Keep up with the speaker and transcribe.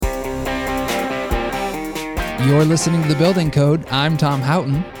You're listening to The Building Code. I'm Tom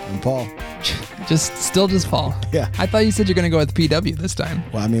Houghton. I'm Paul. Just Paul. Yeah. I thought you said you're going to go with PW this time.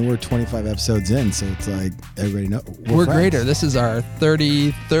 Well, I mean, we're 25 episodes in, so it's like everybody knows. We're greater. This is our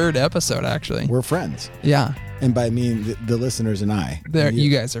 33rd episode, actually. We're friends. Yeah. And by me, the listeners and I. You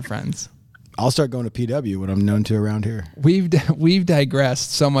guys are friends. I'll start going to PW, what I'm known to around here. We've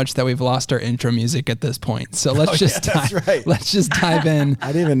digressed so much that we've lost our intro music at this point. So let's just dive in. I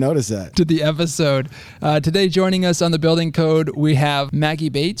didn't even notice that. To the episode. Today, joining us on The Building Code, we have Maggie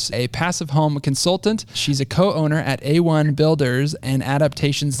Bates, a passive home consultant. She's a co-owner at A-1 Builders and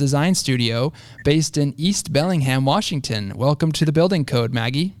Adaptations Design Studio based in East Bellingham, Washington. Welcome to The Building Code,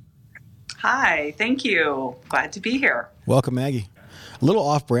 Maggie. Hi, thank you. Glad to be here. Welcome, Maggie. A little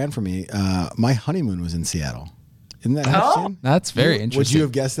off-brand for me. My honeymoon was in Seattle. Isn't that interesting? That's very interesting. Would you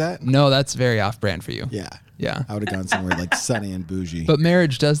have guessed that? No, that's very off-brand for you. Yeah. Yeah. I would have gone somewhere like sunny and bougie. But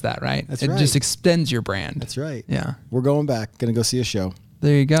marriage does that, right? That's right. It right. just extends your brand. That's right. Yeah. We're going back. Going to go see a show.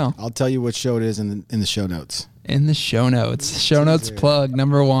 There you go. I'll tell you what show it is in the show notes. In the show notes. Show notes plug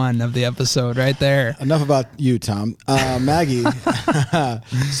number 1 of the episode right there. Enough about you, Tom. Maggie,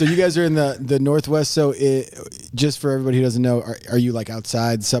 so you guys are in the Northwest. So just for everybody who doesn't know, are you like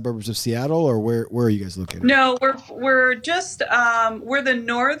outside suburbs of Seattle, or where are you guys located? No, we're just we're the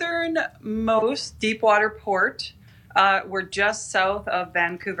northernmost deepwater port. We're just south of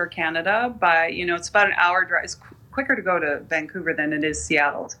Vancouver, Canada. It's about an hour drive. It's quicker to go to Vancouver than it is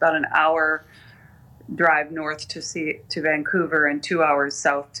Seattle. It's about an hour drive north to Vancouver and 2 hours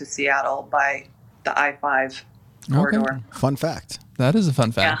south to Seattle by the I-5 corridor. Okay. Fun fact. That is a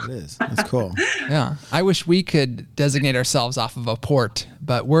fun fact. Yeah. It is. That's cool. Yeah. I wish we could designate ourselves off of a port,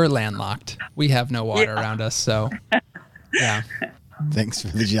 but we're landlocked. We have no water around us, so yeah. Thanks for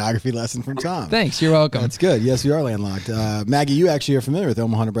the geography lesson from Tom. Thanks. You're welcome. That's good. Yes, we are landlocked. Maggie, you actually are familiar with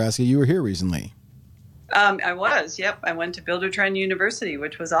Omaha, Nebraska. You were here recently. I was. Yep. I went to Builder-Trend University,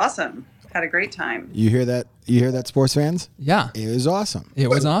 which was awesome. Had a great time. You hear that? You hear that, sports fans? Yeah. It was awesome. It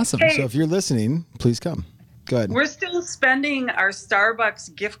was awesome. Hey. So if you're listening, please come. Go ahead. We're still spending our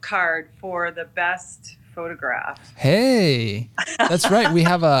Starbucks gift card for the best photograph. Hey, that's right.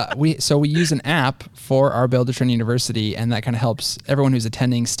 We use an app for our Builder-Trend University, and that kind of helps everyone who's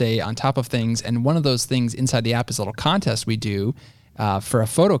attending stay on top of things. And one of those things inside the app is a little contest we do for a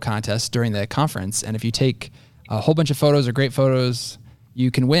photo contest during the conference. And if you take a whole bunch of photos or great photos, you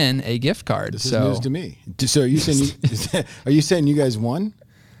can win a gift card. This is news to me. So are you saying you guys won?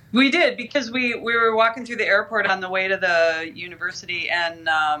 We did, because we were walking through the airport on the way to the university, and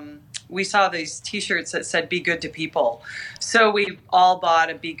we saw these T-shirts that said "Be Good to People." So we all bought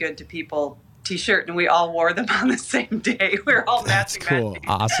a "Be Good to People" T-shirt, and we all wore them on the same day. We were all matching. That's cool.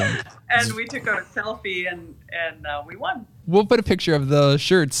 Awesome. And we took a selfie, and we won. We'll put a picture of the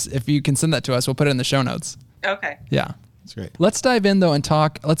shirts. If you can send that to us, we'll put it in the show notes. Okay. Yeah. That's great. Let's dive in, though, and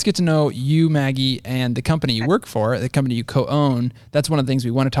talk. Let's get to know you, Maggie, and the company you work for, the company you co-own. That's one of the things we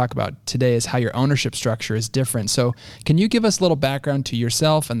want to talk about today, is how your ownership structure is different. So can you give us a little background to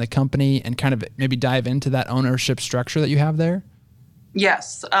yourself and the company, and kind of maybe dive into that ownership structure that you have there?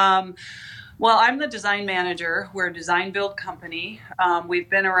 Yes. Well, I'm the design manager. We're a design build company. We've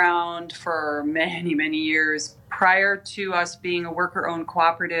been around for many, many years. Prior to us being a worker-owned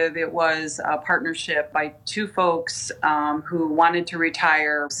cooperative, it was a partnership by two folks who wanted to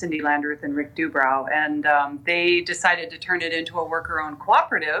retire, Cindy Landreth and Rick Dubrow, and they decided to turn it into a worker-owned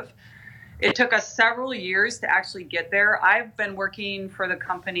cooperative. It took us several years to actually get there. I've been working for the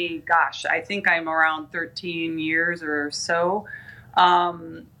company, I think I'm around 13 years or so.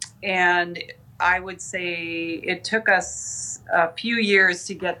 And I would say it took us a few years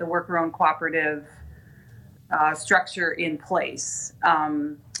to get the worker-owned cooperative structure in place.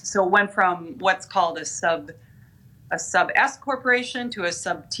 So it went from what's called a sub S corporation to a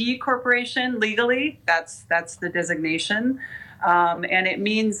sub T corporation legally. That's the designation. And it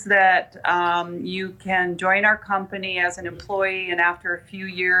means that you can join our company as an employee, and after a few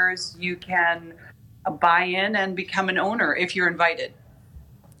years, you can buy in and become an owner if you're invited.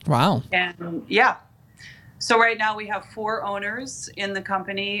 Wow. And yeah. So right now we have 4 owners in the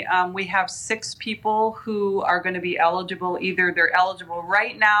company. We have 6 people who are going to be eligible. Either they're eligible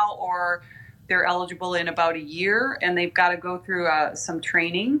right now or they're eligible in about a year, and they've got to go through some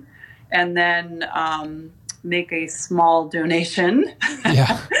training and then make a small donation.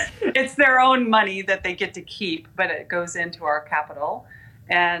 Yeah. It's their own money that they get to keep, but it goes into our capital.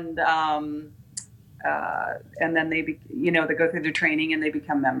 And then they go through the training and they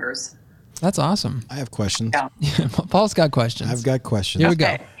become members. That's awesome. I have questions. Yeah. Paul's got questions. I've got questions. Here we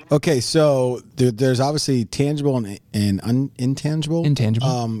go. Okay, so there's obviously tangible and intangible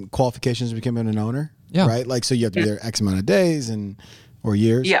Intangible. qualifications to becoming an owner. Yeah. Right. Like, so you have to be there X amount of days or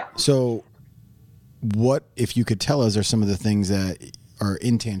years. Yeah. So what, if you could tell us, are some of the things that are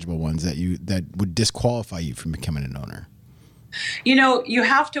intangible ones that would disqualify you from becoming an owner? You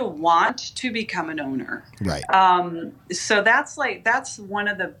have to want to become an owner. Right. So that's one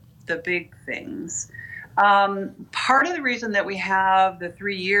of the big things. Part of the reason that we have the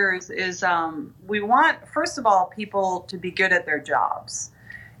 3 years is we want, first of all, people to be good at their jobs.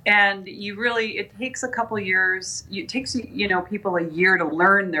 And it takes a couple years. It takes, people a year to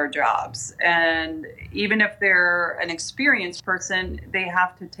learn their jobs. And even if they're an experienced person, they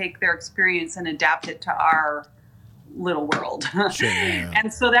have to take their experience and adapt it to our little world. Sure, yeah.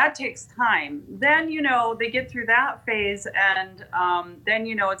 And so that takes time. Then, they get through that phase. And then,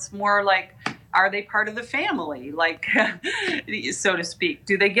 it's more like, are they part of the family? Like, so to speak,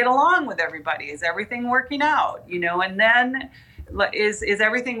 do they get along with everybody? Is everything working out? And then is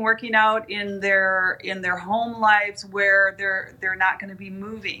everything working out in their home lives where they're not going to be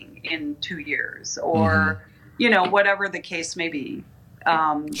moving in 2 years or, whatever the case may be.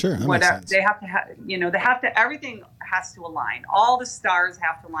 Sure. That whatever makes sense. they have to, everything has to align. All the stars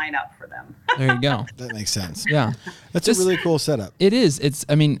have to line up for them. There you go. That makes sense. Yeah. That's a really cool setup. It is.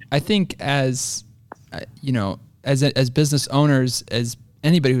 I think as business owners, as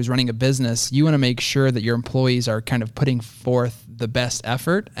anybody who's running a business, you want to make sure that your employees are kind of putting forth the best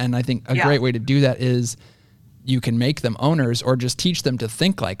effort. And I think a great way to do that is you can make them owners or just teach them to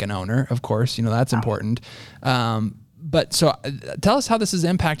think like an owner. Of course, that's important. But so tell us how this has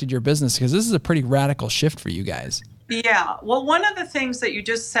impacted your business, because this is a pretty radical shift for you guys. Yeah. Well, one of the things that you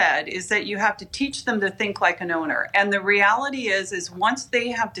just said is that you have to teach them to think like an owner. And the reality is once they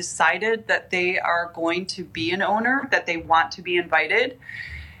have decided that they are going to be an owner, that they want to be invited,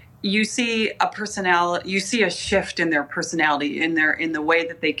 you see a shift in their personality, in the way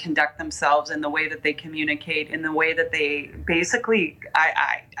that they conduct themselves, in the way that they communicate, in the way that they basically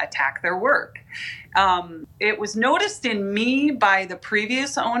I attack their work. It was noticed in me by the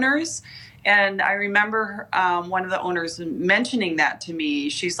previous owners. And I remember one of the owners mentioning that to me.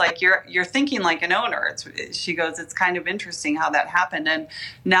 She's like, "You're thinking like an owner." She goes, "It's kind of interesting how that happened." And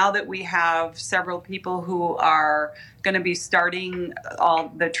now that we have several people who are going to be starting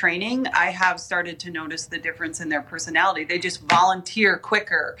all the training, I have started to notice the difference in their personality. They just volunteer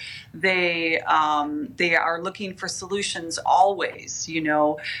quicker. They are looking for solutions always.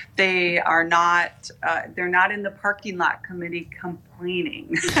 They are not. They're not in the parking lot committee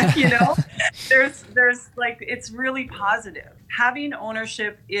complaining. There's like, it's really positive. Having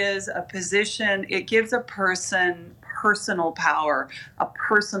ownership is a position. It gives a person personal power, a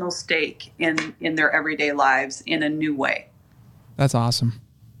personal stake in their everyday lives in a new way. That's awesome.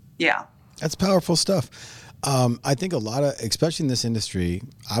 Yeah. That's powerful stuff. I think a lot of, especially in this industry,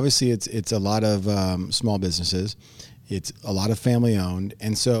 obviously it's a lot of small businesses. It's a lot of family owned.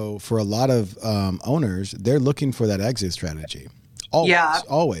 And so for a lot of owners, they're looking for that exit strategy.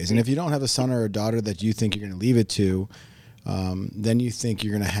 Always. And if you don't have a son or a daughter that you think you're going to leave it to, then you think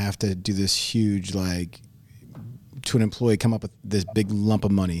you're going to have to do this huge, to an employee, come up with this big lump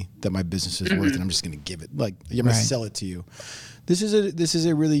of money that my business is worth, and I'm just going to give it. I'm going to sell it to you. This is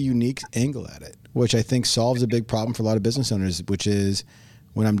a really unique angle at it, which I think solves a big problem for a lot of business owners, which is,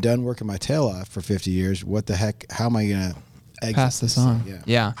 when I'm done working my tail off for 50 years, what the heck? How am I going to pass this on?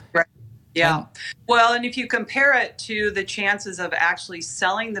 Yeah. Right. Yeah. Well, and if you compare it to the chances of actually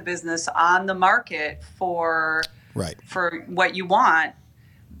selling the business on the market for what you want,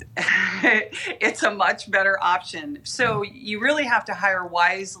 it's a much better option. So you really have to hire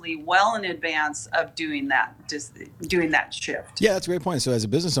wisely, well in advance of doing that shift. Yeah, that's a great point. So as a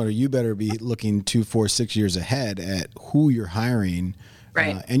business owner, you better be looking 2, 4, 6 years ahead at who you're hiring.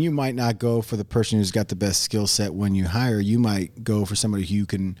 Right. And you might not go for the person who's got the best skill set when you hire. You might go for somebody who you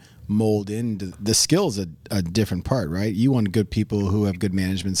can mold into. The skills a different part, right? You want good people who have good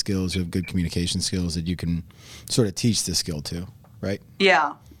management skills, who have good communication skills that you can sort of teach the skill to, right?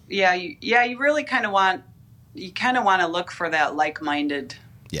 Yeah. You really kind of want to look for that like-minded.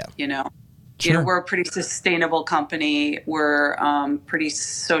 Yeah. Sure. We're a pretty sustainable company. We're pretty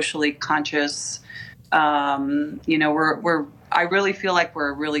socially conscious. I really feel like we're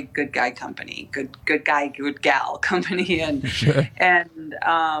a really good guy company, good guy, good gal company, and sure. And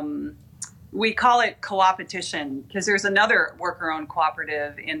we call it Coopetition because there's another worker-owned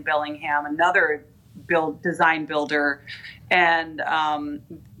cooperative in Bellingham, another design builder, and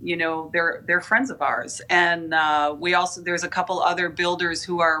they're friends of ours, and there's a couple other builders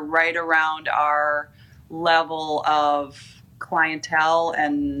who are right around our level of clientele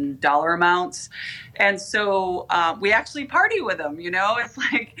and dollar amounts. And so we actually party with them, it's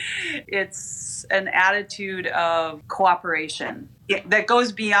like, it's an attitude of cooperation that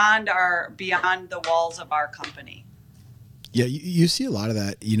goes beyond the walls of our company. Yeah, you see a lot of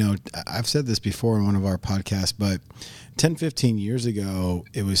that. I've said this before in one of our podcasts, but 10, 15 years ago,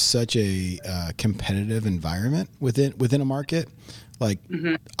 it was such a competitive environment within a market. Like,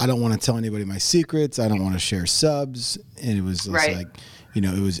 I don't want to tell anybody my secrets. I don't want to share subs. And it was just like,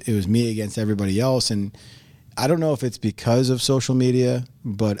 it was me against everybody else. And I don't know if it's because of social media,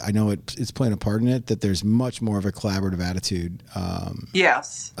 but I know it's playing a part in it, that there's much more of a collaborative attitude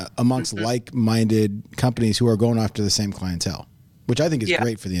yes, amongst like-minded companies who are going after the same clientele, which I think is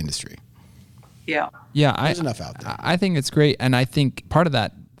great for the industry. Yeah. There's enough out there. I think it's great. And I think part of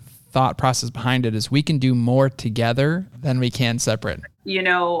that thought process behind it is we can do more together than we can separate.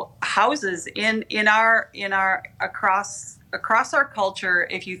 Houses in our across our culture,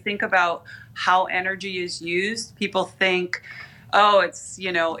 if you think about how energy is used, people think, oh, it's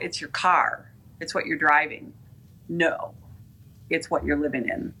your car, it's what you're driving. No, it's what you're living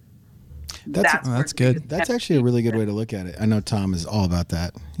in. That's good. That's actually a really good way to look at it. I know Tom is all about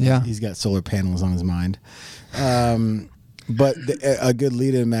that. Yeah, he's got solar panels on his mind. But a good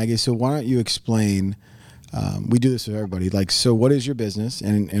lead-in, Maggie. So why don't you explain? We do this with everybody. Like, so what is your business?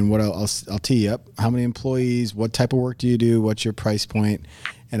 And what I'll tee you up. How many employees? What type of work do you do? What's your price point?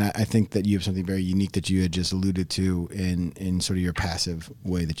 And I think that you have something very unique that you had just alluded to in sort of your passive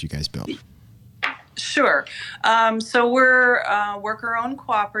way that you guys built. Sure. So we're worker-owned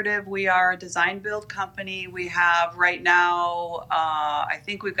cooperative. We are a design build company. We have right now, I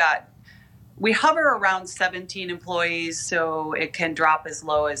think we hover around 17 employees, so it can drop as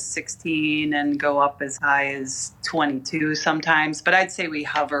low as 16 and go up as high as 22 sometimes. But I'd say we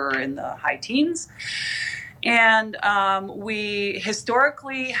hover in the high teens. And we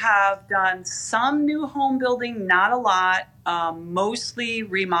historically have done some new home building, not a lot, mostly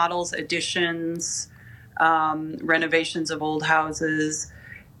remodels, additions, renovations of old houses.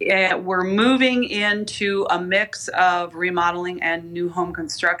 We're moving into a mix of remodeling and new home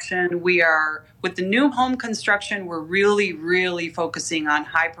construction. With the new home construction, we're really, really focusing on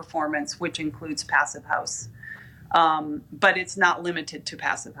high performance, which includes passive house. But it's not limited to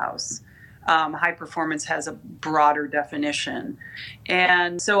passive house. High performance has a broader definition.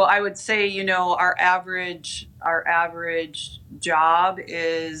 And so I would say, our average job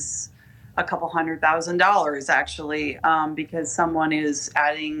is a couple $100,000 actually, because someone is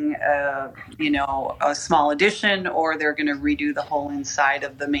adding, a small addition, or they're going to redo the whole inside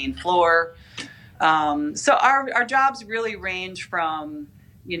of the main floor. So our jobs really range from,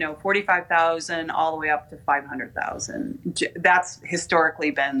 $45,000 all the way up to $500,000. That's historically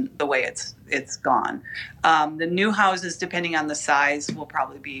been the way it's gone. The new houses, depending on the size, will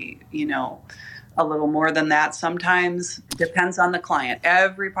probably be, a little more than that. Sometimes depends on the client.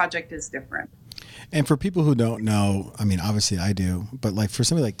 Every project is different. And for people who don't know, I mean, obviously I do, but like for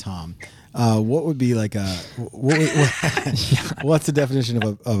somebody like Tom, what would be like what's the definition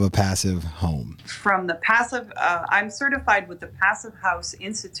of a passive home? From the passive, I'm certified with the Passive House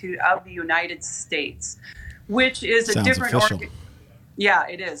Institute of the United States, which is a different organization. Yeah,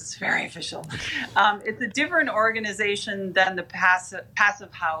 it is. It's very official. It's a different organization than the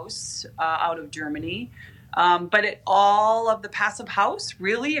Passive House out of Germany. But all of the Passive House,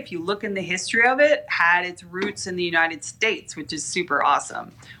 really, if you look in the history of it, had its roots in the United States, which is super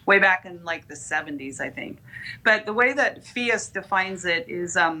awesome. Way back in like the 70s, I think. But the way that FIAS defines it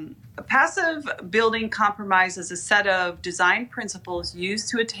is a passive building compromises a set of design principles used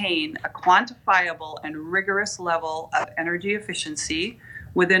to attain a quantifiable and rigorous level of energy efficiency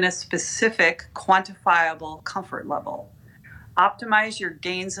within a specific quantifiable comfort level. Optimize your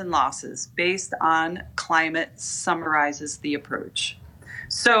gains and losses based on climate summarizes the approach.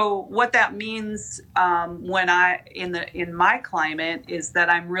 So what that means in my climate is that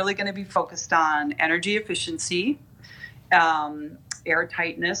I'm really going to be focused on energy efficiency. Air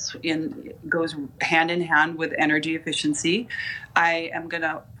tightness goes hand in hand with energy efficiency. I am going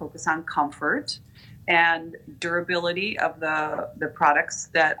to focus on comfort and durability of the products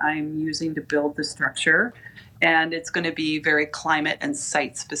that I'm using to build the structure. And it's going to be very climate and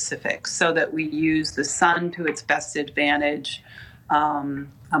site specific so that we use the sun to its best advantage,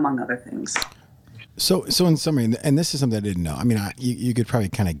 among other things. So in summary, and this is something I didn't know. I mean, you could probably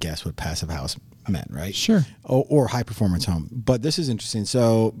kind of guess what passive house meant, right? Sure. Or high performance home. But this is interesting.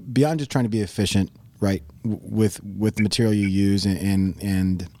 So beyond just trying to be efficient, right, with the material you use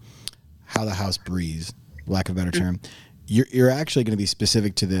and how the house breathes, lack of a better term, you're actually going to be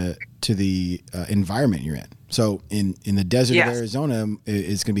specific to the environment you're in. So in the desert Yes. of Arizona,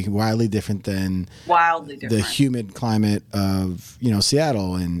 it's going to be wildly different than Wildly different. the humid climate of,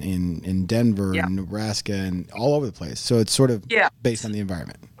 Seattle and in Denver Yeah. and Nebraska and all over the place. So it's sort of Yeah. based on the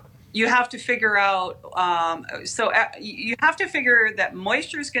environment. You have to figure out, you have to figure that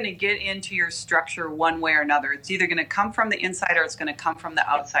moisture is going to get into your structure one way or another. It's either going to come from the inside or it's going to come from the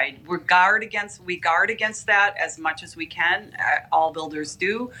outside. We guard against that as much as we can. All builders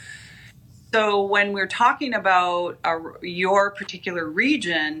do. So when we're talking about your particular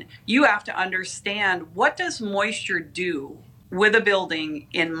region, you have to understand, what does moisture do with a building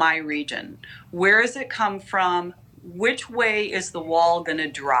in my region? Where does it come from? Which way is the wall going to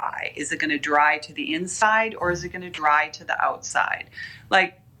dry? Is it going to dry to the inside or is it going to dry to the outside?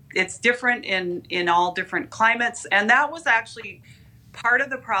 Like, it's different in all different climates. And that was actually part of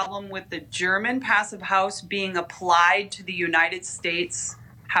the problem with the German passive house being applied to the United States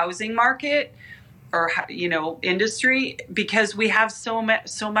housing market or, industry, because we have so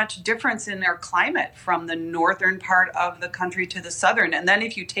much difference in our climate from the northern part of the country to the southern. And then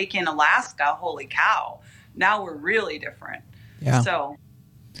if you take in Alaska, holy cow, now we're really different. Yeah. So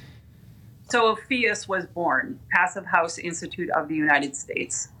PHIUS was born, Passive House Institute of the United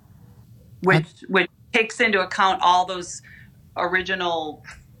States, which takes into account all those original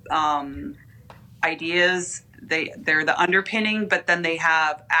ideas. They're the underpinning, but then they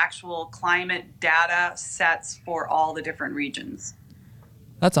have actual climate data sets for all the different regions.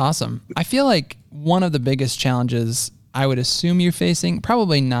 That's awesome. I feel like one of the biggest challenges I would assume you're facing,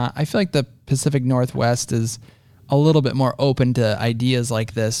 probably not. I feel like the Pacific Northwest is a little bit more open to ideas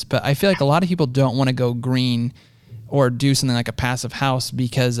like this, but I feel like a lot of people don't want to go green or do something like a passive house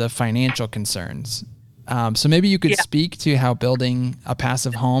because of financial concerns. So maybe you could speak to how building a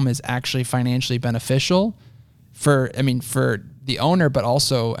passive home is actually financially beneficial for the owner, but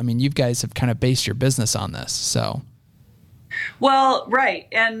also, you guys have kind of based your business on this. So. Well, right.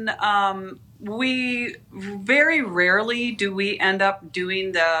 And we very rarely do we end up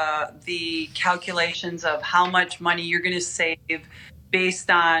doing the calculations of how much money you're going to save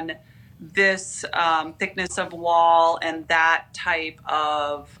based on this thickness of wall and that type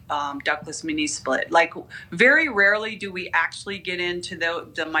of ductless mini split. Like, very rarely do we actually get into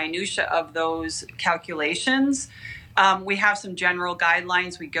the minutia of those calculations. We have some general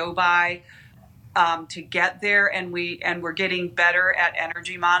guidelines we go by to get there, and we're getting better at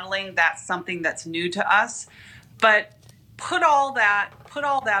energy modeling. That's something that's new to us. But put all that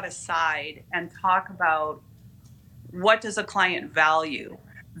aside and talk about, what does a client value?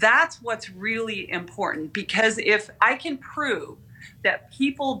 That's what's really important, because if I can prove that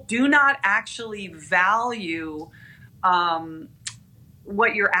people do not actually value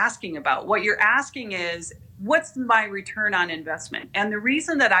what you're asking about, what you're asking is, what's my return on investment? And the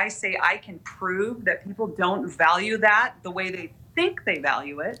reason that I say I can prove that people don't value that the way they think they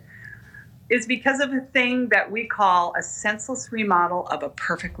value it is because of a thing that we call a senseless remodel of a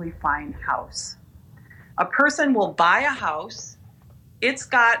perfectly fine house. A person will buy a house. It's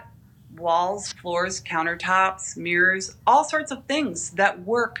got walls, floors, countertops, mirrors, all sorts of things that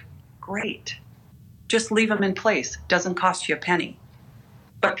work great. Just leave them in place. Doesn't cost you a penny.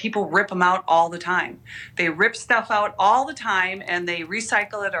 But people rip them out all the time. They rip stuff out all the time, and they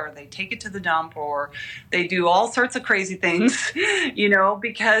recycle it, or they take it to the dump, or they do all sorts of crazy things,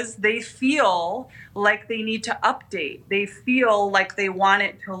 because they feel like they need to update. They feel like they want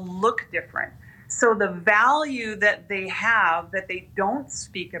it to look different. So the value that they have that they don't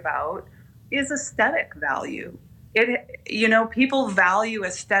speak about is aesthetic value. People value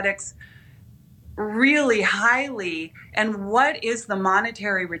aesthetics really highly. And what is the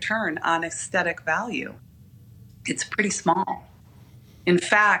monetary return on aesthetic value? It's pretty small. In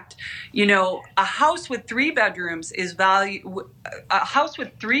fact, a house with 3 bedrooms a house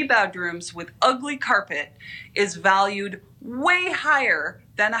with 3 bedrooms with ugly carpet is valued way higher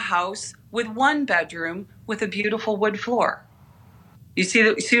than a house with 1 bedroom with a beautiful wood floor. You see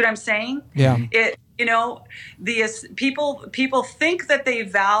what I'm saying? Yeah. People think that they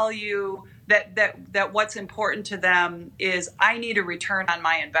value that what's important to them is, I need a return on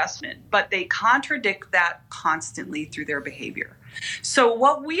my investment, but they contradict that constantly through their behavior. So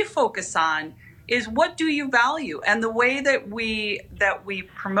what we focus on is, what do you value? And the way that we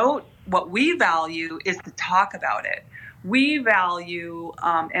promote what we value is to talk about it. We value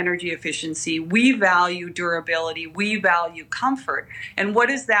energy efficiency. We value durability. We value comfort. And what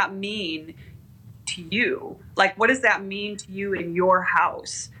does that mean to you? Like, what does that mean to you in your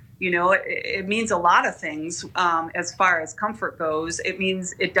house? It means a lot of things as far as comfort goes.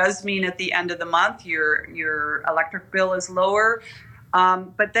 It does mean at the end of the month, your electric bill is lower.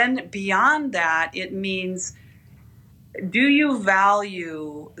 But then beyond that, it means, do you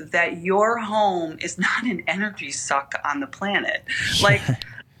value that your home is not an energy suck on the planet? Like,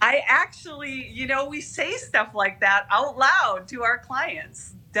 I actually, we say stuff like that out loud to our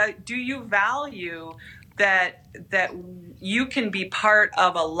clients. Do you value that you can be part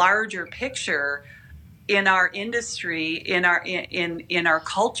of a larger picture in our industry, in our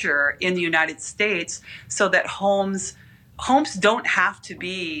culture in the United States, so that homes don't have to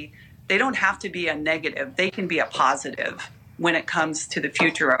be a negative. They can be a positive when it comes to the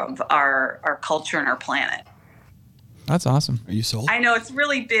future of our culture and our planet. That's awesome. Are you sold? I know it's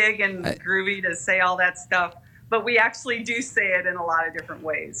really big and groovy to say all that stuff, but we actually do say it in a lot of different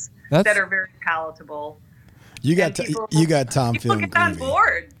ways that are very palatable. You got Tom people feeling get on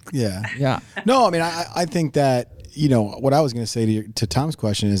board. Yeah. Yeah. No, I mean, I think that, what I was going to say to Tom's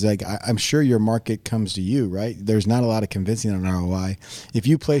question is, like, I'm sure your market comes to you, right? There's not a lot of convincing on ROI. If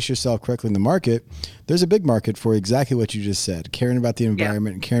you place yourself correctly in the market, there's a big market for exactly what you just said, caring about the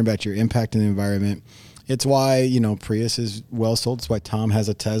environment and caring about your impact in the environment. It's why, Prius is well sold. It's why Tom has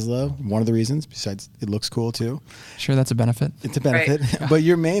a Tesla. One of the reasons, besides it looks cool too. Sure, that's a benefit. It's a benefit. Right. But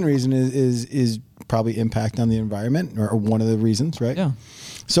your main reason is probably impact on the environment, or one of the reasons, right? Yeah.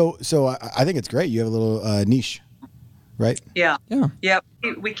 So I think it's great. You have a little niche, right? Yeah. Yeah. Yep.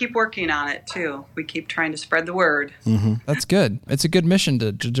 We keep working on it too. We keep trying to spread the word. Mm-hmm. That's good. It's a good mission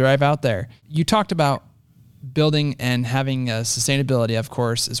to drive out there. You talked about building and having sustainability, of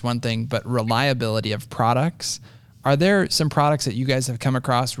course, is one thing, but reliability of products. Are there some products that you guys have come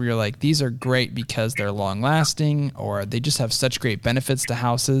across where you're like, these are great because they're long lasting, or they just have such great benefits to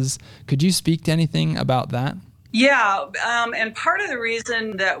houses? Could you speak to anything about that? Yeah. And part of the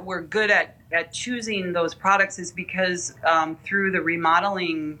reason that we're good at choosing those products is because through the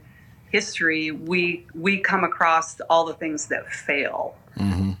remodeling history, we come across all the things that fail.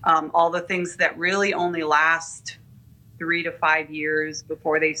 Mm-hmm. All the things that really only last 3 to 5 years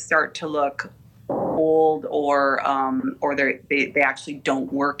before they start to look old, or they actually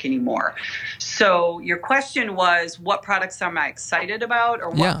don't work anymore. So your question was, what products am I excited about, or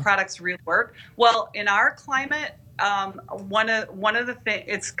what products really work? Well, in our climate, one of the things,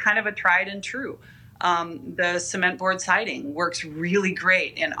 it's kind of a tried and true. The cement board siding works really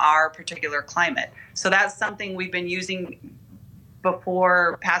great in our particular climate. So that's something we've been using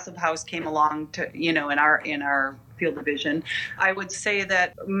before Passive House came along in our field division. I would say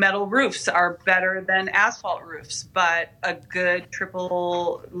that metal roofs are better than asphalt roofs, but a good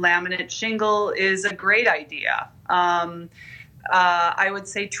triple laminate shingle is a great idea. I would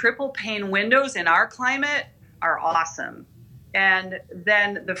say triple pane windows in our climate are awesome. And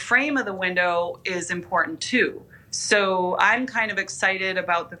then the frame of the window is important too. So I'm kind of excited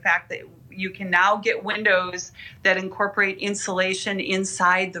about the fact that you can now get windows that incorporate insulation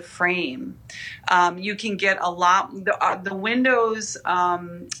inside the frame. You can get a lot, the windows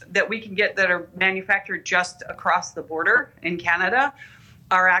that we can get that are manufactured just across the border in Canada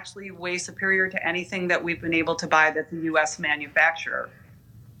are actually way superior to anything that we've been able to buy that's a U.S. manufacturer.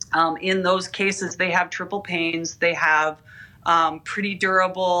 In those cases, they have triple panes, they have pretty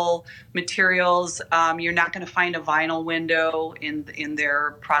durable materials. You're not going to find a vinyl window in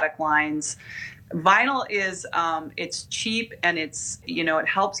their product lines. Vinyl is it's cheap, and it's it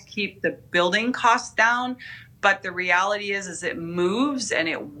helps keep the building costs down. But the reality is it moves and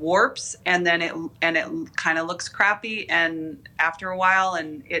it warps, and then it kind of looks crappy, and after a while,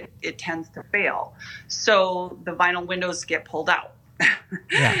 and it tends to fail. So the vinyl windows get pulled out.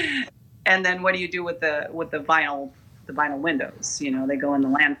 Yeah. And then what do you do with the vinyl? The vinyl windows, they go in the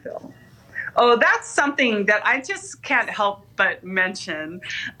landfill. Oh, that's something that I just can't help but mention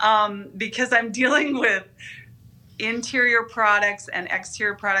because I'm dealing with interior products and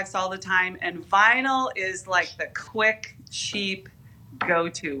exterior products all the time, and vinyl is like the quick, cheap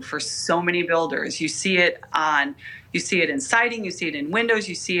go-to for so many builders. You see it in siding, you see it in windows,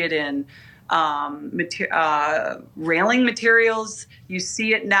 you see it in railing materials, you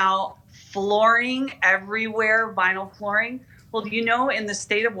see it now. Flooring everywhere, vinyl flooring. Well, in the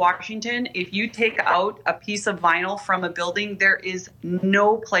state of Washington, if you take out a piece of vinyl from a building, there is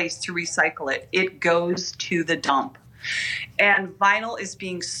no place to recycle it. It goes to the dump. And vinyl is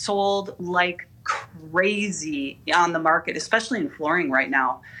being sold like crazy on the market, especially in flooring right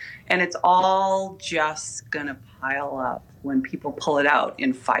now. And it's all just going to pile up when people pull it out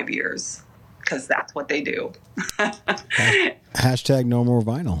in 5 years, because that's what they do. Hashtag no more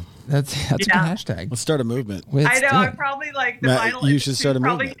vinyl. That's a good hashtag. Let's start a movement. I know. I'm probably like the Matt, vinyl. You should start a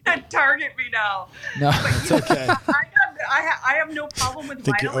movement. Probably can't target me now. No, it's okay. I have no problem with vinyl. I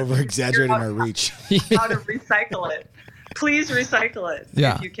think you're over-exaggerating our reach. How to recycle it. please recycle it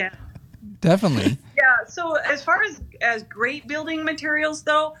if you can. Definitely. Yeah. So as far as great building materials,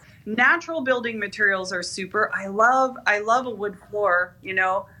 though, natural building materials are super. I love a wood floor. You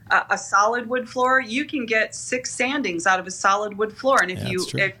know, a solid wood floor. You can get 6 sandings out of a solid wood floor, and if you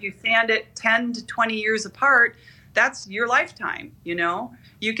sand it 10 to 20 years apart, that's your lifetime. You know,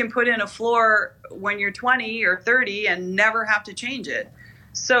 you can put in a floor when you're 20 or 30 and never have to change it.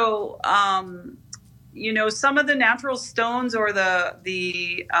 So, you know, some of the natural stones or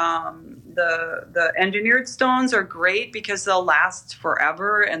the engineered stones are great because they'll last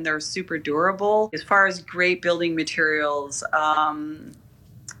forever and they're super durable. As far as great building materials,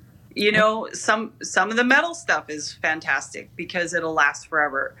 you know, some of the metal stuff is fantastic because it'll last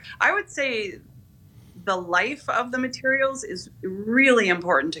forever. I would say the life of the materials is really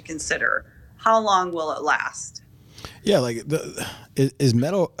important to consider. How long will it last? Yeah, like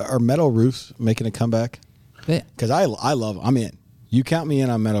are metal roofs making a comeback? Because I love them. I'm in. You count me in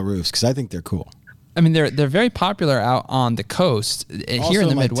on metal roofs because I think they're cool. I mean, they're very popular out on the coast here in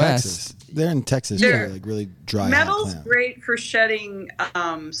the Midwest. Texas. They're in Texas too, like really dry. Metal's great for shedding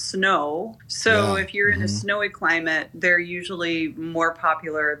snow. So if you're in a snowy climate, they're usually more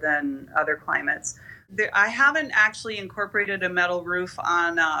popular than other climates. I haven't actually incorporated a metal roof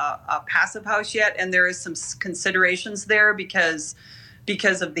on a passive house yet, and there is some considerations there because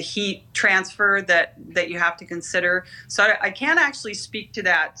of the heat transfer that you have to consider. So I can't actually speak to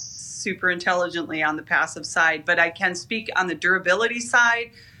that super intelligently on the passive side, but I can speak on the durability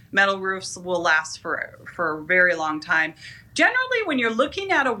side. Metal roofs will last for a very long time. Generally, when you're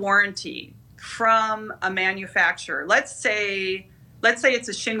looking at a warranty from a manufacturer, let's say it's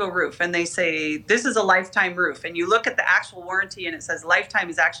a shingle roof and they say this is a lifetime roof, and you look at the actual warranty and it says lifetime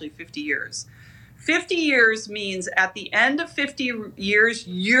is actually 50 years. 50 years means at the end of 50 years,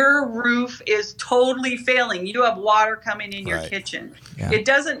 your roof is totally failing. You have water coming in your kitchen. Yeah. It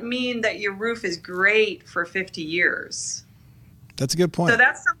doesn't mean that your roof is great for 50 years. That's a good point. So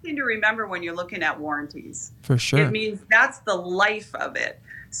that's something to remember when you're looking at warranties. For sure. It means that's the life of it.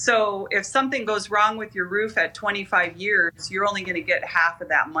 So if something goes wrong with your roof at 25 years, you're only going to get half of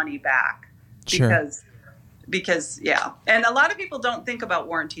that money back. Because and a lot of people don't think about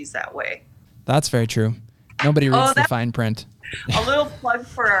warranties that way. That's very true. Nobody reads the fine print. A little plug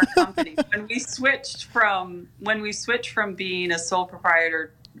for our company. When we switched from being a sole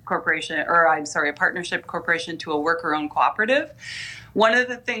proprietor corporation, a partnership corporation to a worker-owned cooperative, one of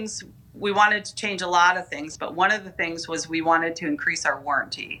the things we wanted to change a lot of things, but one of the things was we wanted to increase our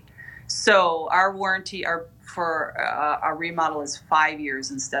warranty. So our warranty for our remodel is 5 years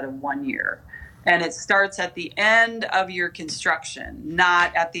instead of 1 year. And it starts at the end of your construction,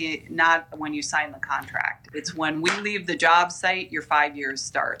 not when you sign the contract. It's when we leave the job site, your 5 years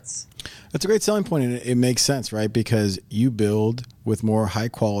starts. That's a great selling point, and it makes sense, right? Because you build with more high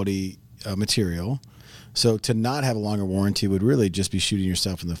quality material. So to not have a longer warranty would really just be shooting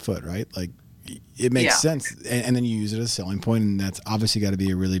yourself in the foot, right? Like it makes sense. And then you use it as a selling point, and that's obviously got to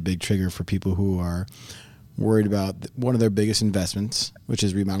be a really big trigger for people who are worried about one of their biggest investments, which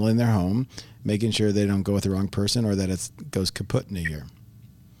is remodeling their home, making sure they don't go with the wrong person or that it goes kaput in a year.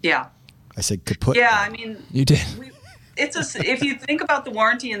 Yeah. I said kaput. Yeah, I mean, you did. If you think about the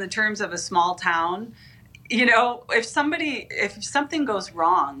warranty in the terms of a small town, you know, if something goes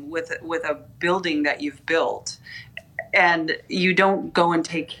wrong with a building that you've built and you don't go and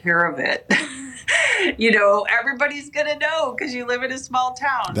take care of it, you know, everybody's going to know because you live in a small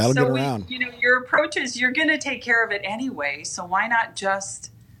town. That'll get around. You know, your approach is you're going to take care of it anyway. So why not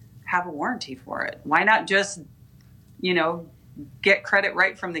just have a warranty for it? Why not just, you know, get credit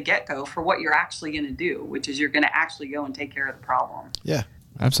right from the get-go for what you're actually going to do, which is you're going to actually go and take care of the problem. Yeah,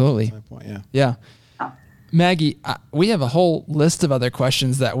 absolutely. That's my point. Yeah. Maggie, we have a whole list of other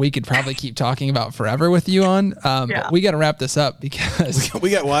questions that we could probably keep talking about forever with you on, but we got to wrap this up because we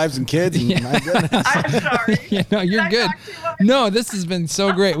got wives and kids. And my goodness. I'm sorry. You're good. No, this has been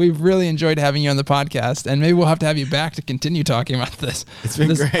so great. We've really enjoyed having you on the podcast, and maybe we'll have to have you back to continue talking about this. It's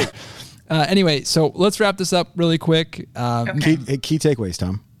been great. Anyway, so let's wrap this up really quick. Key takeaways,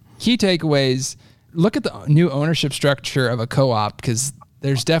 Tom. Key takeaways. Look at the new ownership structure of a co-op because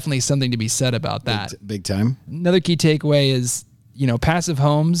there's definitely something to be said about that. Big time. Another key takeaway is, you know, passive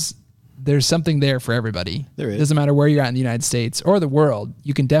homes, there's something there for everybody. There is. It doesn't matter where you're at in the United States or the world.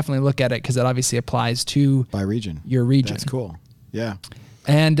 You can definitely look at it because it obviously applies to by region. Your region. That's cool. Yeah.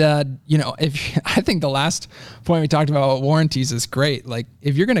 And, I think the last point we talked about warranties is great. Like,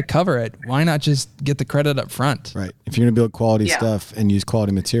 if you're going to cover it, why not just get the credit up front? Right. If you're going to build quality stuff and use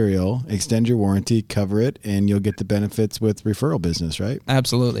quality material, extend your warranty, cover it, and you'll get the benefits with referral business, right?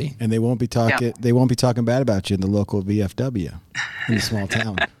 Absolutely. And they won't be talking bad about you in the local VFW in a small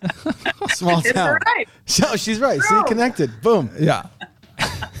town. Small town. Right. So she's right. See, connected. Boom. Yeah.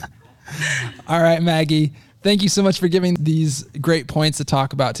 All right, Maggie. Thank you so much for giving these great points to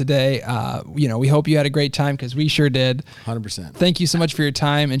talk about today. We hope you had a great time because we sure did. 100%. Thank you so much for your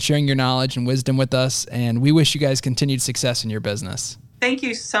time and sharing your knowledge and wisdom with us. And we wish you guys continued success in your business. Thank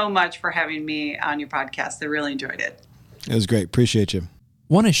you so much for having me on your podcast. I really enjoyed it. It was great. Appreciate you.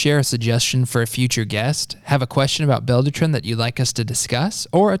 Want to share a suggestion for a future guest? Have a question about Buildertrend that you'd like us to discuss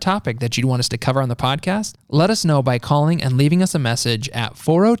or a topic that you'd want us to cover on the podcast? Let us know by calling and leaving us a message at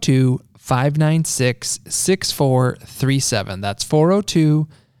 402-596-6437. That's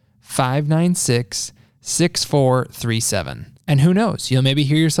 402-596-6437. And who knows, you'll maybe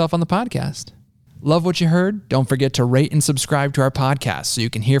hear yourself on the podcast. Love what you heard? Don't forget to rate and subscribe to our podcast so you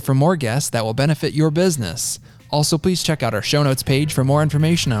can hear from more guests that will benefit your business. Also, please check out our show notes page for more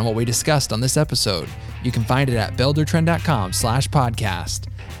information on what we discussed on this episode. You can find it at buildertrend.com/podcast.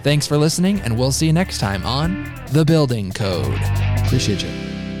 Thanks for listening, and we'll see you next time on The Building Code. Appreciate you.